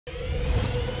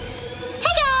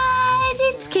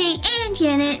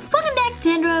Janet. Welcome back to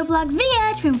Roblox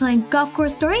VH. We're playing Golf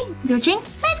Course Story. Switching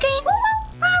my screen.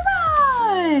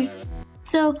 Alright.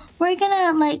 So we're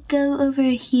gonna like go over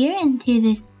here into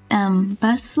this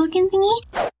bus looking thingy.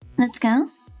 Let's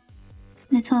go.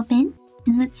 Let's hop in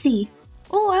and let's see.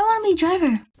 Oh, I want to be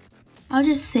driver. I'll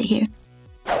just sit here.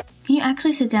 Can you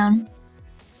actually sit down?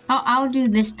 I'll do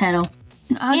this pedal.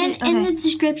 In the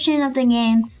description of the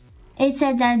game, it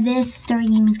said that this story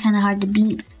game is kind of hard to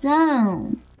beat,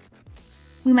 so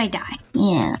we might die.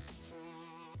 Yeah.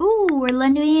 Ooh, we're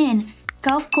landing in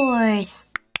golf course.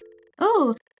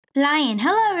 Ooh, lion.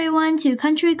 Hello, everyone, to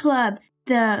Country Club.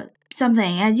 The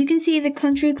something. As you can see, the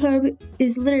Country Club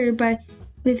is littered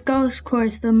with golf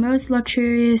course, the most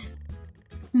luxurious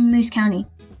in Moose County.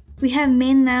 We have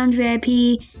main lounge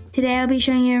VIP. Today, I'll be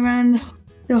showing you around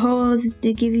the holes,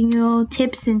 giving you all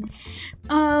tips and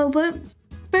but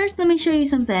first, let me show you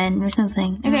something.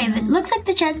 Okay, it looks like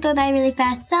the chats go by really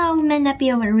fast, so we might not be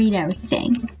able to read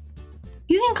everything.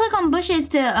 You can click on bushes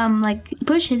to, like,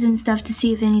 bushes and stuff to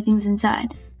see if anything's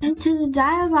inside. And the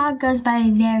dialogue goes by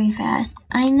very fast.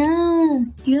 I know.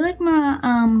 You like my,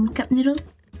 cup noodles?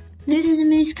 This is a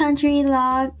Moose County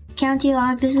log.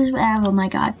 This is, oh my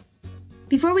god.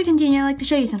 Before we continue, I'd like to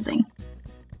show you something.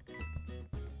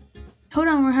 Hold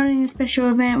on, we're holding a special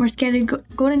event. We're scattering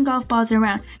golden golf balls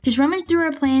around. Just rummage through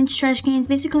our plants, trash cans,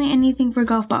 basically anything for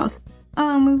golf balls. We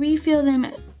refill them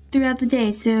throughout the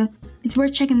day, so it's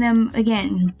worth checking them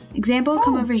again. Example,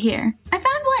 come over here. I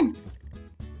found one!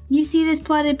 You see this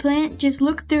plotted plant? Just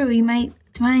look through, you might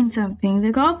find something.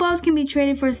 The golf balls can be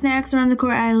traded for snacks around the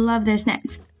court. I love their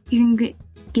snacks. You can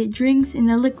get drinks in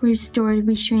the liquor store to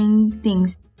restring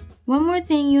things. One more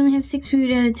thing, you only have 6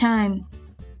 food at a time.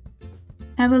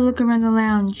 Have a look around the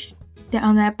lounge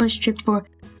on that bush trip for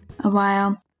a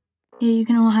while. Yeah, you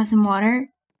can all have some water.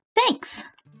 Thanks!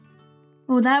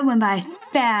 Well, that went by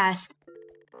fast.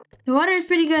 The water is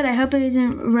pretty good. I hope it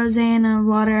isn't Rosanna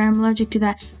water. I'm allergic to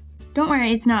that. Don't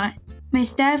worry, it's not. My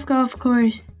staff golf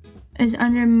course is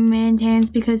under maintenance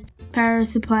because power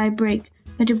supply break.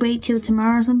 I have to wait till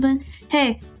tomorrow or something.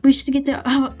 Hey, we should get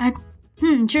to...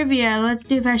 trivia. Let's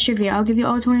do fast trivia. I'll give you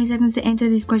all 20 seconds to answer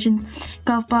these questions.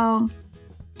 Golf ball...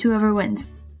 whoever wins.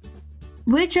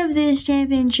 Which of these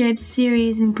championships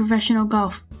series in professional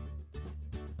golf?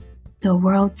 The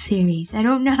World Series. I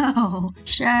don't know.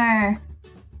 Sure.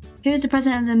 Who's the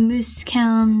president of the Moose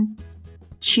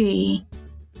County?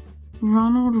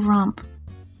 Ronald Rump.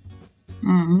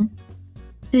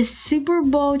 The Super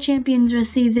Bowl champions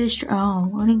receive this.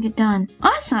 Oh, I didn't get done.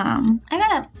 Awesome. I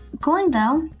got a coin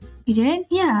though. You did?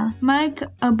 Yeah. Mike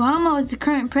Obama is the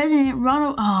current president.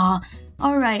 Ronald. Oh.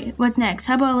 Alright, what's next?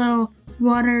 How about a little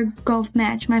water golf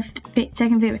match? My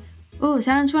second favorite. Oh,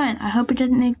 sounds fun. I hope it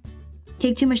doesn't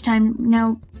take too much time.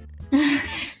 Now,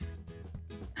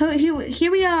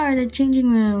 here we are, the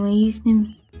changing room. We used to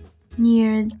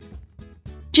near,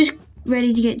 just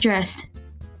ready to get dressed.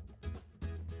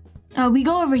 Oh, we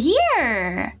go over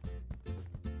here.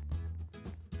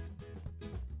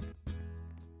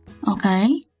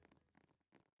 Okay.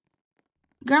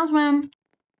 Girls' room.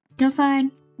 Girls'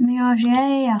 side. Oh my gosh,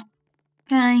 yeah.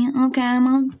 Okay, I'm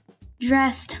all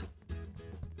dressed.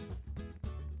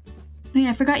 Oh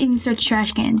yeah, I forgot you can search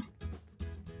trash cans.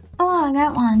 Oh, I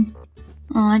got one.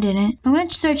 Oh, I didn't. I'm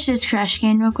gonna search this trash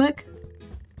can real quick.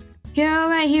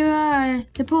 Alright, here we are,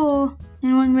 the pool.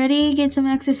 Anyone ready? Get some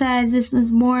exercise. This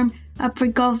is warm up for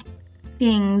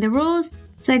golfing. The rules?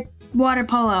 It's like water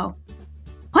polo.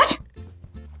 What?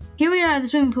 Here we are, the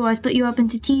swimming pool. I split you up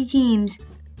into teams.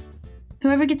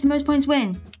 Whoever gets the most points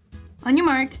win. On your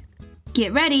mark,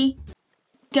 get ready,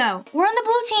 go. We're on the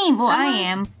blue team. Well, I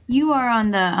am. You are on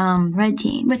the red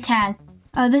team. With Tad.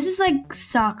 Oh, this is like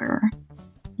soccer.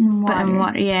 But in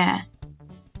water, yeah.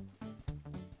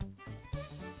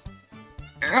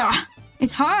 Ugh,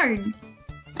 it's hard.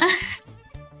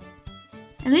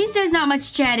 At least there's not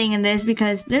much chatting in this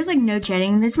because there's like no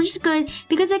chatting in this, which is good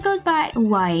because it goes by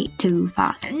way too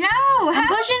fast. No! I'm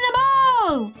pushing the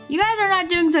ball! You guys are not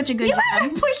doing such a good job. You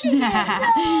guys are pushing it!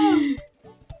 No.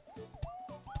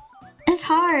 It's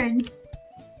hard.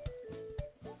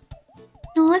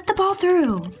 No, let the ball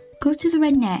through. Go to the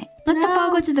red net. Let the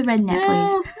ball go to the red net, please.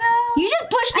 No. You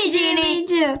just pushed it, Janet! Me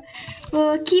too.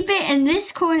 We'll keep it in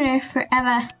this corner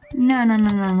forever.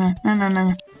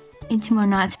 No. It will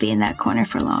not be in that corner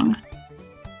for long.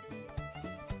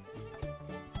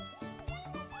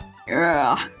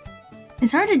 Ugh.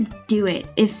 It's hard to do it,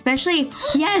 especially.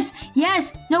 Yes.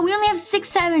 No, we only have 6,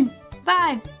 7,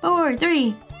 5, 4,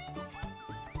 3,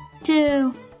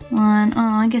 2, 1. Oh,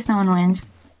 I guess no one wins.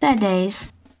 Bad days.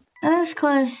 That was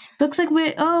close. Looks like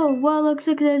looks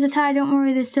like there's a tie. Don't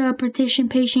worry, there's still a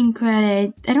participation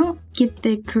credit. I don't get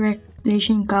the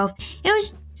correction golf. It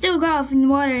was still golf in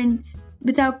water and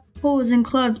without poles and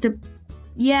clubs.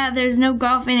 Yeah, there's no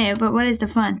golf in it, but what is the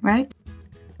fun, right?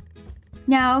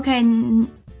 Now, okay,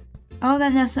 all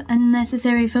that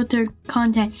unnecessary filter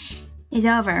content is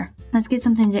over. Let's get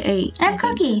something to eat. I have a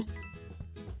cookie.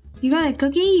 You got a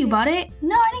cookie? You bought it?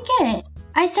 No, I didn't get it.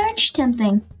 I searched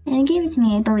something and it gave it to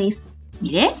me, I believe.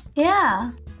 You did?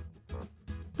 Yeah.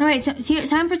 Alright, so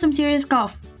time for some serious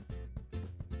golf.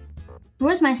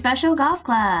 Where's my special golf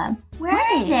club? Where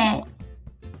is it?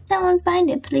 Someone find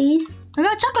it, please. I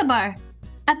got a chocolate bar.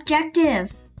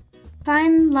 Objective.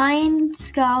 Find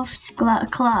Lion's Golf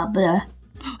Club.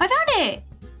 I found it!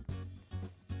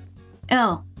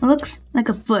 Oh, it looks like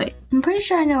a foot. I'm pretty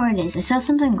sure I know where it is. I saw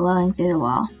something glowing through the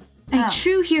wall. A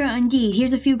true hero indeed.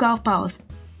 Here's a few golf balls.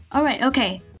 Alright,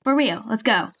 okay. For real, let's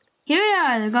go. Here we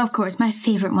are, the golf course, my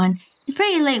favorite one. It's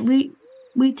pretty late.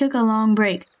 We took a long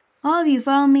break. All of you,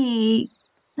 follow me.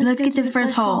 Let's get to the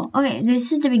first hole. Okay,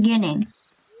 this is the beginning.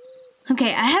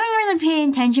 Okay, I haven't really paid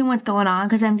attention what's going on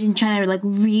because I'm just trying to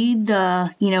read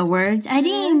the, words. I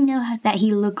didn't even know that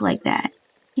he looked like that.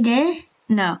 He did?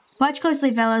 No. Watch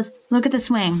closely, fellas. Look at the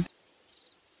swing.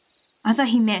 I thought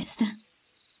he missed.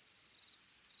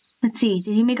 Let's see.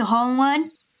 Did he make a hole in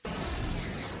one?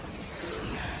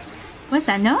 What's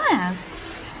that noise?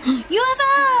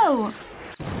 UFO!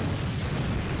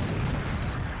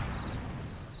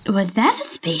 Was that a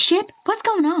spaceship? What's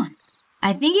going on?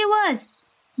 I think it was.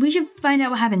 We should find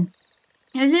out what happened.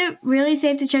 Is it really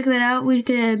safe to check that out? We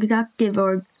could have abducted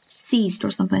or seized or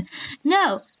something.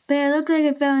 No, but it looked like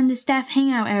it fell in the staff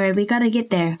hangout area. We gotta get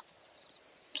there.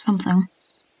 Something.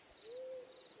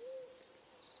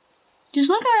 Just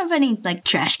look around for any,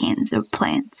 trash cans or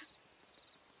plants.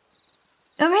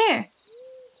 Over here.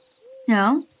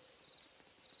 No?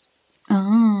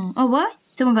 Oh, what?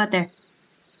 Someone got there.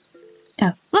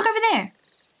 Oh, look over there.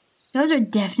 Those are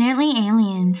definitely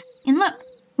aliens. And look,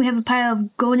 we have a pile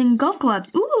of golden golf clubs.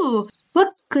 Ooh,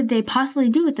 what could they possibly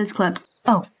do with those clubs?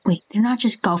 Oh, wait, they're not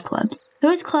just golf clubs.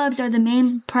 Those clubs are the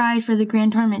main prize for the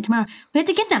grand tournament tomorrow. We have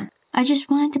to get them. I just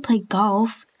wanted to play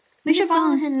golf. We should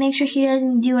follow him and make sure he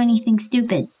doesn't do anything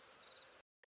stupid.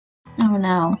 Oh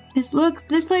no. This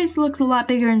place looks a lot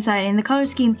bigger inside, and the color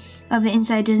scheme of the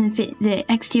inside doesn't fit the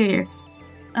exterior.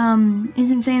 It's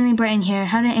insanely bright in here.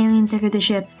 How did aliens decorate the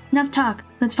ship? Enough talk.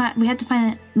 We have to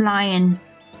find a lion.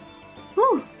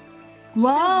 Whew.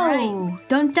 Whoa! So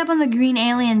don't step on the green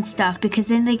alien stuff because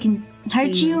then they can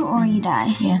hurt you or you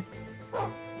die. Yeah.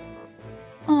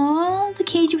 Aww, the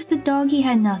cage with the doggy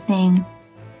had nothing.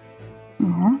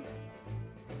 Aww.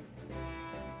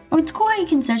 Oh, it's cool how you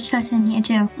can search stuff in here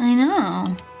too. I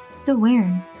know. So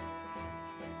weird.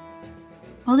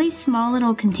 All these small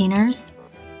little containers.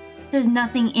 There's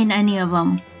nothing in any of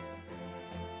them.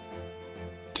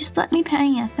 Just let me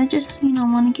pass. I just,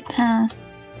 want to get past.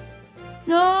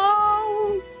 No!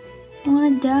 I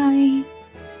want to die.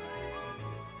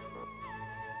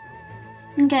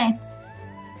 Okay.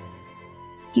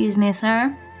 Excuse me,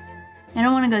 sir. I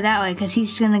don't want to go that way because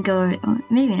he's going to go...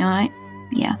 Maybe not.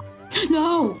 Yeah.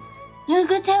 No! No,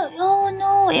 go tell. Oh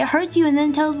no, it hurts you and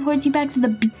then teleports you back to the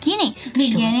beginning.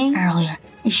 Beginning? Earlier.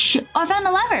 Oh, I found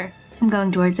a lever. I'm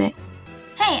going towards it.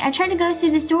 Hey, I tried to go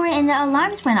through this door and the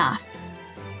alarms went off.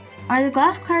 Are the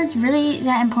golf cards really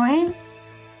that important?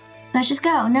 Let's just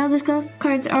go. No, those golf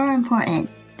cards are important.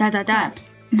 Blah.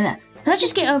 Let's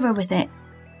just get over with it.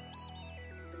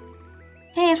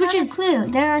 Hey, I found a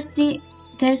clue.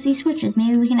 There's these switches.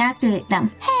 Maybe we can activate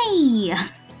them. Hey!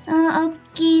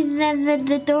 Okay,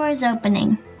 the door is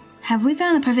opening. Have we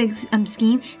found the perfect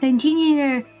scheme? They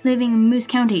continue living in Moose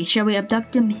County. Shall we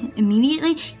abduct them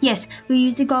immediately? Yes, we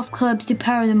use the golf clubs to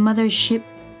power the mothership.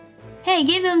 Hey,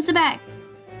 give them some back.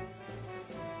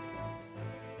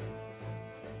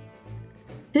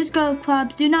 Those golf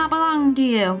clubs do not belong to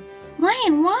you.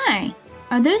 Lion, why?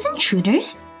 Are those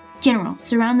intruders? General,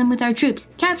 surround them with our troops.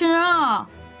 Capture them all.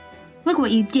 Look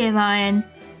what you did, Lion.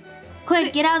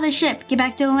 Quick, get out of the ship. Get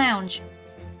back to the lounge.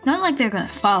 It's not like they're gonna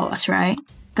follow us, right?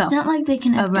 Go. It's not like they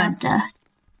can abduct us.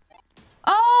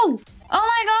 Oh! Oh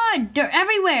my god! They're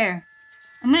everywhere!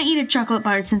 I'm gonna eat a chocolate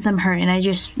bar since I'm hurt and I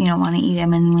just, want to eat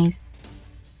them anyways.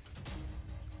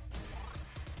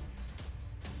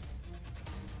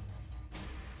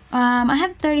 I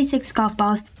have 36 golf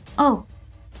balls. Oh.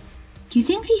 Do you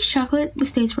think these chocolate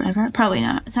stays forever? Probably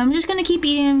not. So I'm just gonna keep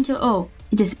eating them until... Oh,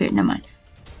 it disappeared. Never mind.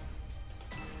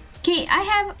 Okay,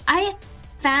 I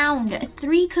found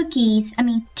 2 cookies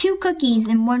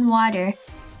in 1 water.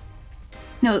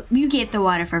 No, you get the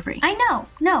water for free. I know.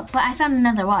 No, but I found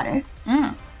another water.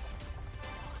 Mm.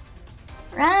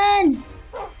 Run!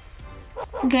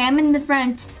 Okay, I'm in the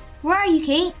front. Where are you,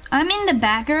 Kate? I'm in the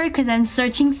backer because I'm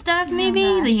searching stuff, maybe.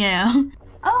 gosh. You know.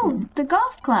 Oh, the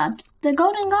golf clubs. The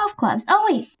golden golf clubs. Oh,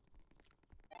 wait.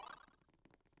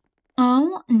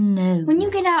 Oh, no. When you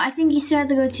get out, I think you still have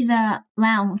to go to the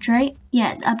lounge, right?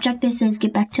 Yeah, the objective says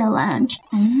get back to the lounge.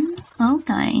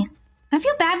 Okay. I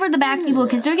feel bad for the back people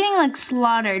because they're getting, like,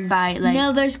 slaughtered by, like...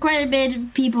 No, there's quite a bit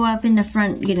of people up in the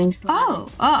front getting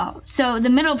slaughtered. Oh. So the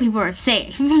middle people are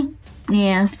safe.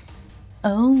 Yeah.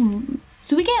 Oh.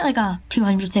 So we get, like,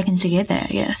 200 seconds to get there,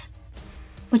 I guess.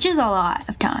 Which is a lot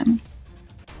of time.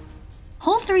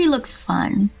 Hole 3 looks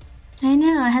fun. I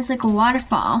know, it has like a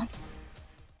waterfall.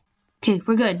 Okay,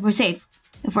 we're good. We're safe.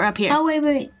 If we're up here. Oh,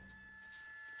 wait.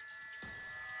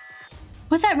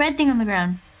 What's that red thing on the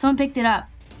ground? Someone picked it up.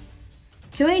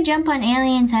 Can we jump on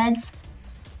aliens' heads?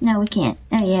 No, we can't.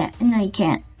 Oh, yeah. No, you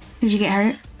can't. Did you get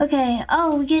hurt? Okay.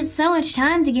 Oh, we get so much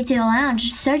time to get to the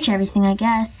lounge. Just search everything, I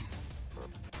guess.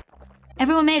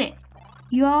 Everyone made it.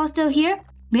 You all still here?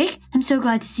 Rick, I'm so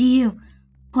glad to see you.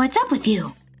 What's up with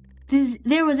you?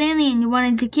 There was alien who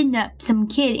wanted to kidnap some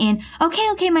kid and...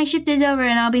 Okay, my shift is over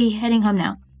and I'll be heading home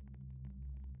now.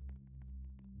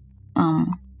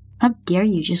 How dare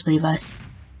you just leave us?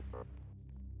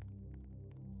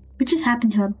 What just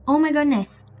happened to him? Oh my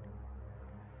goodness.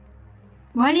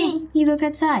 Why didn't he look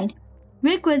outside?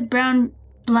 Rick was blown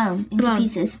into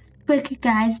pieces. Quick,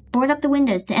 guys, board up the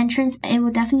windows. The entrance, it will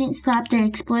definitely stop their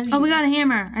explosion. Oh, we got a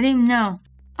hammer. I didn't even know.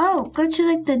 Oh, go to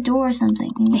like the door or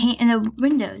something. In the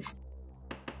windows.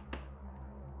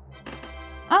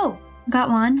 Oh, got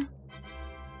one.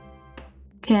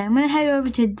 Okay, I'm gonna head over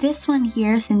to this one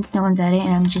here since no one's at it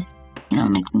and I'm just,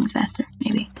 make things faster,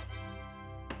 maybe.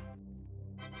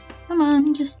 Come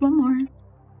on, just one more.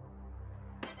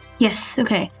 Yes,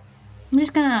 okay. I'm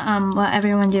just gonna let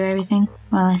everyone do everything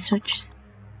while I switch.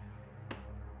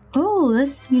 Oh,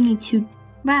 you need to...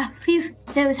 Wow, phew,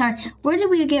 that was hard. Where did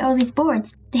we get all these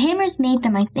boards? The hammers made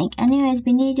them, I think. Anyways,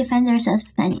 we need to defend ourselves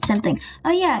with something.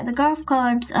 Oh yeah, the golf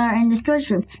clubs are in the storage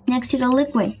room, next to the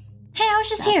liquid. Hey, I was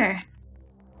just here.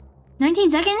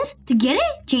 19 seconds to get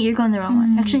it? Gee, you're going the wrong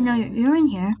one. Actually, no, you're in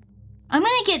here. I'm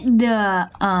gonna get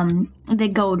the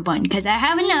gold one, because I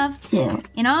have enough. Too.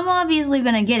 And I'm obviously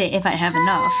gonna get it if I have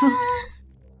enough.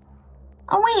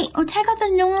 Oh, wait. Oh, check out the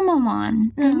normal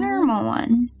one. The normal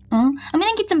one. I'm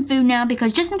gonna get some food now,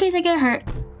 because just in case I get hurt.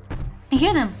 I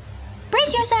hear them.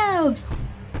 Brace yourselves!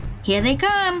 Here they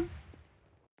come.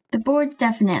 The boards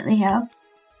definitely help.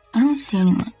 I don't see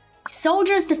anyone.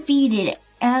 Soldiers defeated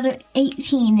out of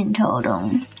 18 in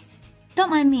total. Don't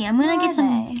mind me. I'm gonna get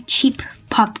some cheap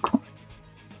popcorn.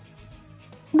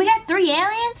 We got 3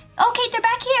 aliens? Oh, Kate, they're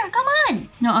back here. Come on.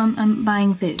 No, I'm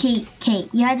buying food. Kate,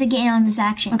 you had to get in on this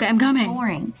action. Okay, I'm coming. It's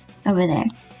boring over there.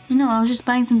 No, I was just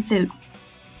buying some food.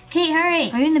 Kate,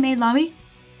 hurry. Are you in the maid lobby?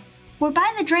 We're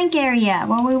by the drink area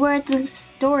while we were at the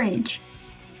storage.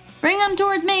 Bring them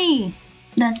towards me.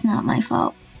 That's not my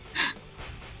fault.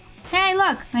 Hey,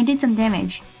 look, I did some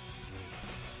damage.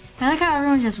 I like how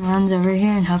everyone just runs over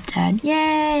here and helps Tad.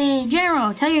 Yay!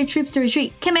 General, tell your troops to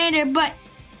retreat. Commander, but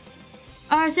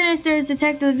our sinisters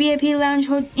attacked the VIP lounge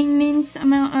holds immense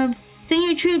amount of... Send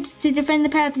your troops to defend the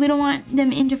path. We don't want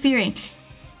them interfering.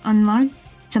 Unmarked?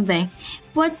 Something.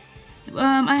 What?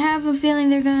 I have a feeling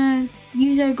they're gonna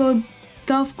use our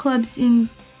golf clubs.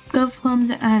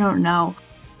 I don't know.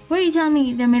 What are you telling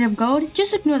me? They're made of gold?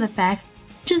 Just ignore the fact.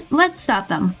 Just let's stop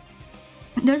them.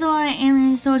 There's a lot of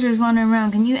alien soldiers wandering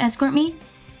around. Can you escort me?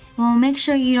 Well, make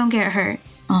sure you don't get hurt.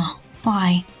 Oh,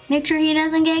 why? Make sure he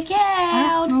doesn't get killed. I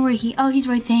don't know where Oh, he's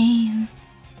right there.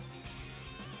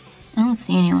 I don't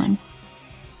see anyone.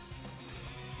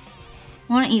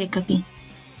 I want to eat a cookie.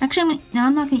 Actually,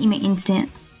 I'm not going to eat my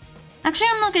instant. Actually,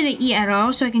 I'm not going to eat at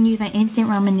all, so I can use my instant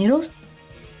ramen noodles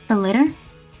for later.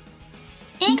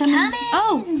 Incoming!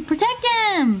 Oh, protect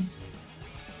him!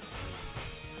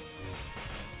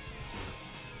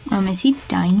 Is he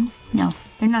dying? No,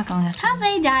 they're not going after How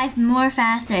they dive more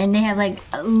faster and they have like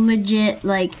legit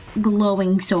like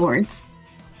glowing swords.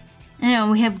 I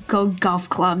know, we have gold golf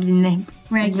clubs in the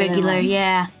regular,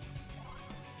 yeah.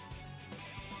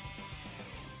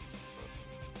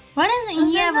 Why doesn't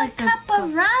he have like a cup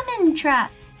of ramen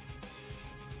truck?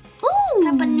 Ooh!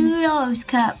 Cup of noodles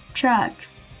truck.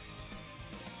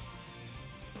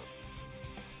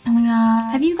 Oh my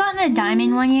god. Have you gotten a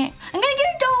diamond one yet? I'm gonna get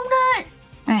a donut!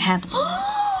 I have.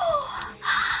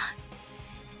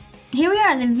 Here we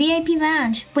are, the VIP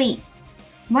lounge. Wait,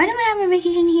 why do we have a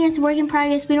vacation here? It's work in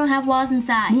progress. We don't have walls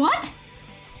inside. What?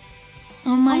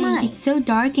 Oh my, it's so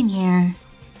dark in here.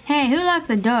 Hey, who locked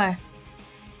the door?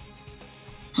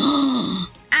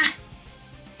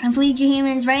 I've lead you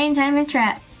humans right in time to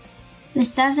trap. The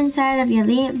stuff inside of your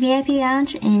VIP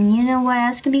lounge, and you know what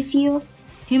else could be fuel?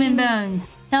 Human bones.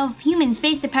 Now humans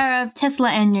face the power of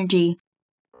Tesla energy.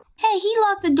 Hey, he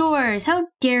locked the doors. How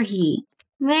dare he?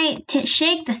 Wait,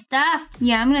 shake the stuff.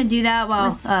 Yeah, I'm gonna do that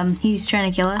while he's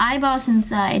trying to kill us. Eyeballs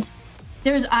inside.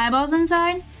 There's eyeballs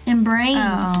inside? And brains.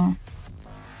 Oh.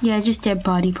 Yeah, just dead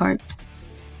body parts.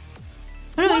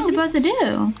 What are we supposed to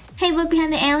do? Hey, look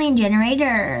behind the alien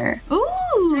generator. Ooh!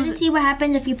 Try to see what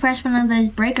happens if you press one of those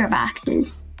breaker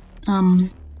boxes. Okay,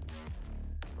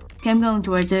 I'm going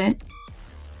towards it.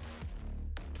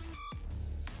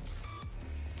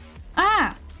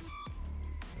 Ah!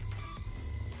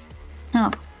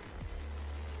 Help.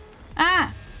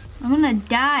 Ah! I'm gonna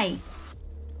die.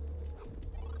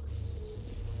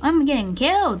 I'm getting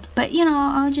killed, but you know,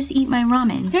 I'll just eat my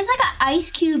ramen. There's like an ice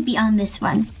cube beyond this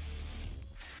one.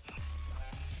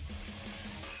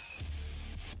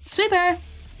 Sweeper!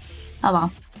 Oh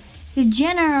well. The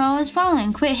general is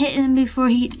falling. Quit hitting him before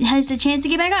he has the chance to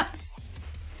get back up.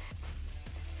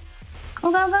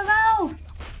 Go, go, go, go!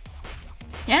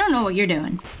 I don't know what you're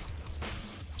doing.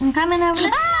 I'm coming over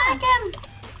this way.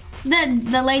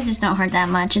 The lasers don't hurt that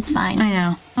much. It's fine. I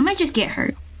know. I might just get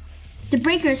hurt. The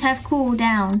breakers have cooled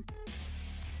down.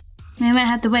 I might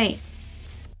have to wait.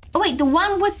 Oh wait, the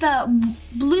one with the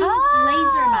blue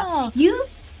laser above.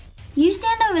 You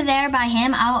stand over there by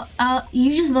him.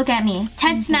 You just look at me.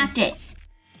 Ted smacked it.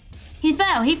 He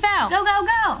fell. He fell. Go, go,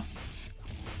 go!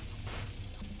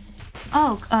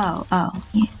 Oh.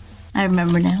 Yeah. I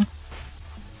remember now.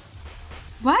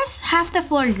 Why is half the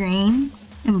floor green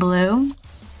and blue?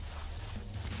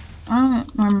 I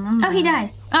don't remember. Oh, he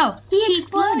died. Oh, he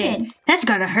exploded. That's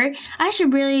gotta hurt. I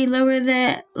should really lower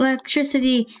the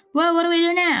electricity. Well, what do we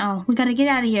do now? We gotta get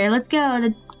out of here. Let's go.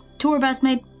 The tour bus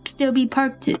might still be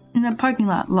parked in the parking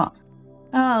lot.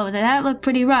 Oh, that looked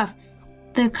pretty rough.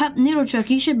 The cup noodle truck.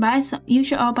 You should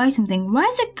all buy something. Why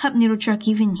is a cup noodle truck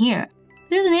even here?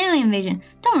 There's an alien invasion.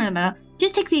 Don't worry about it.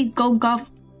 Just take these gold golf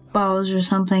balls or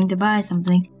something to buy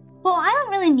something. Well, I don't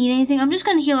really need anything. I'm just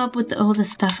gonna heal up with all the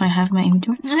stuff I have in my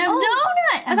inventory. I have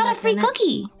donut! I got a free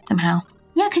cookie somehow.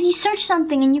 Yeah, because you searched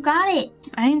something and you got it.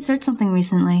 I didn't search something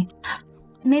recently.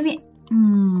 Maybe.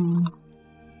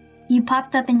 You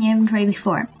popped up in your inventory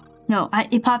before. No,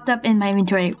 it popped up in my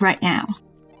inventory right now.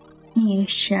 You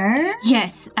sure?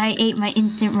 Yes, I ate my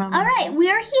instant ramen. All right, we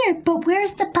are here, but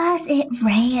where's the bus? It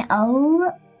ran.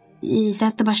 Oh. Is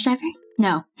that the bus driver?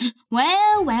 No.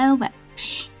 Well.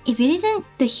 If it isn't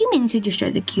the humans who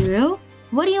destroyed the Kuro,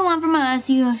 what do you want from us?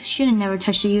 You should have never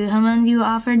touched the humans. You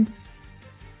offered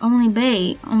only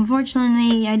bait.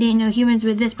 Unfortunately, I didn't know humans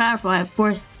were this powerful. I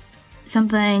forced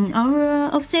something.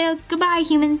 I'll say goodbye,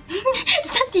 humans.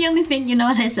 Is that the only thing you know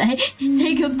what to say?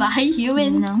 Say goodbye,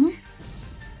 humans. No.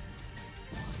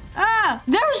 Ah,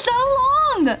 they're so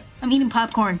long. I'm eating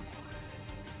popcorn.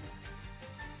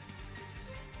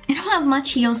 I don't have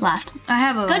much heals left. I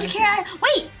have a. Go to carry.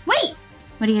 Wait.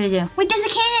 What are you gonna do? Wait, there's a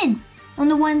cannon on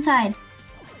the one side.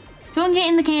 Someone get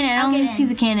in the cannon. I don't want to see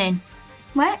the cannon.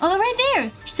 What? Oh, right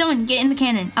there. Someone get in the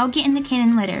cannon. I'll get in the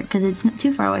cannon later because it's not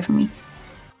too far away from me.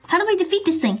 How do we defeat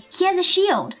this thing? He has a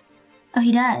shield. Oh,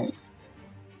 he does.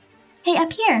 Hey,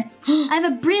 up here. I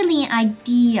have a brilliant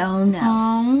idea. Oh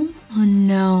no. Oh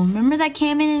no. Remember that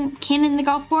cannon in the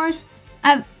golf course? I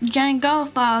have giant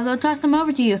golf balls. I'll toss them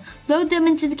over to you. Load them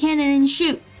into the cannon and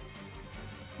shoot.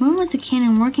 When was the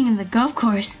cannon working in the golf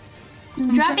course?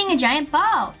 I'm dropping a giant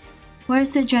ball.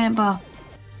 Where's the giant ball?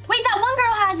 Wait, that one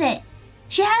girl has it.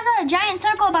 She has a giant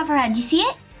circle above her head. You see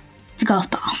it? It's a golf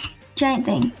ball. Giant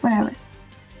thing. Whatever.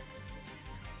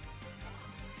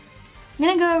 I'm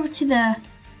gonna go over to the...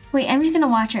 Wait, I'm just gonna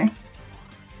watch her.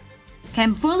 Okay,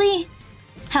 I'm fully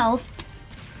health.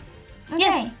 Okay.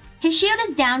 Yes. His shield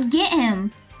is down. Get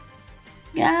him.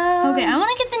 Go. Okay, I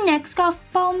want to get the next golf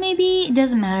ball maybe. It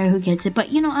doesn't matter who gets it, but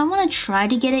you know, I want to try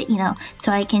to get it, you know,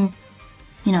 so I can,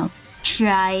 you know,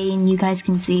 try and you guys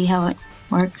can see how it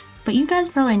works. But you guys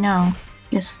probably know.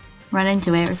 Just run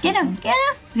into it or something. Get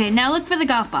him. Okay, now look for the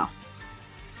golf ball.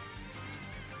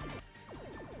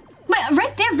 Wait,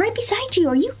 right there, right beside you.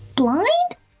 Are you blind?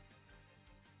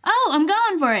 Oh, I'm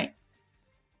going for it.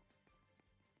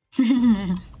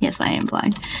 Yes, I am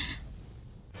blind.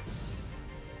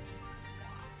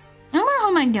 I want to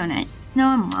hold my donut. No,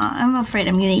 I'm not. I'm afraid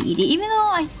I'm going to eat it, even though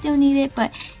I still need it,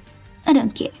 but I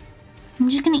don't care. I'm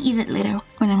just going to eat it later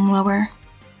when I'm lower.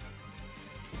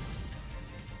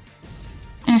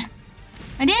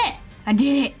 I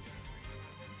did it.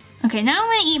 Okay, now I'm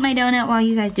going to eat my donut while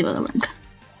you guys do all the work.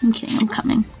 I'm kidding, I'm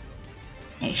coming.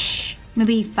 Ish.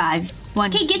 Maybe 5.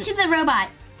 1. Okay, get to the robot.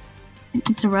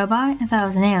 It's a robot? I thought it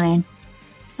was an alien.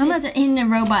 I'm in the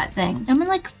robot thing. I'm in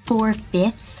like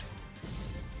 4/5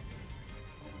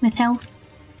 with health.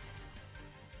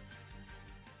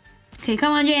 Okay,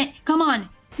 come on, Jan. Come on.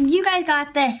 You guys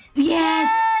got this. Yes!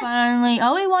 Finally.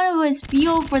 All we wanted was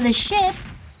fuel for the ship.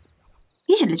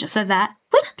 You should have just said that.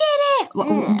 We did it!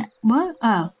 What?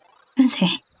 Oh. Let's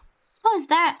see. What was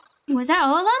that? Was that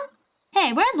all of them?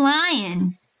 Hey, where's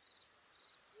Lion?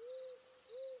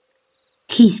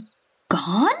 He's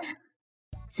gone?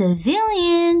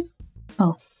 Civilians.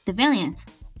 Oh, civilians.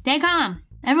 Stay calm.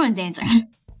 Everyone's answering.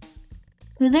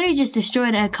 We literally just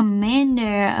destroyed a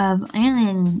commander of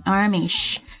alien army.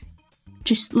 Shh.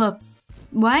 Just look.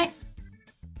 What?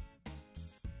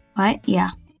 What?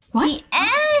 Yeah. What? The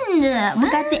end! We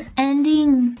got the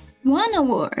ending 1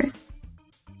 award.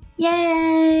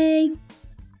 Yay!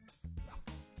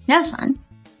 That was fun.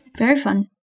 Very fun.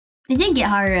 It did get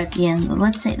harder at the end,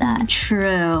 let's say that.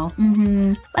 True.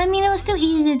 I mean, it was still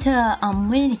easy to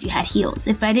win if you had heals.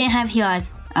 If I didn't have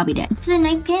heals, I'll be dead. It's a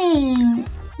nice game.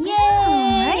 Yay!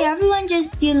 Right? Everyone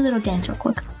just do a little dance real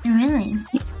quick. Really?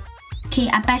 Yeah. Okay,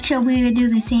 I bet you we're gonna do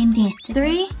the same dance.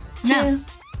 3, 2, No.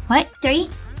 What? 3,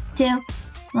 2,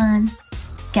 1,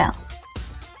 go.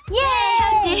 Yay!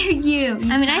 How dare you?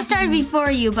 I mean, I started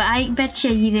before you, but I bet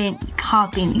you didn't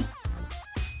copy me.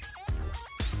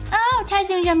 Oh,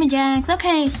 Typhoon Jumping Jacks.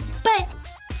 Okay, but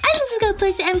I think this is a good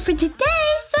place to end for today.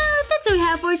 So that's what we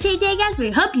have for today, guys.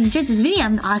 We hope you enjoyed this video.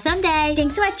 Have an awesome day.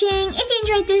 Thanks for watching. If you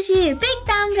enjoyed this video, big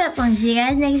thumbs up. We'll see you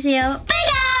guys next video. Bye,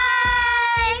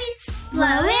 guys.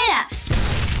 Blow it up.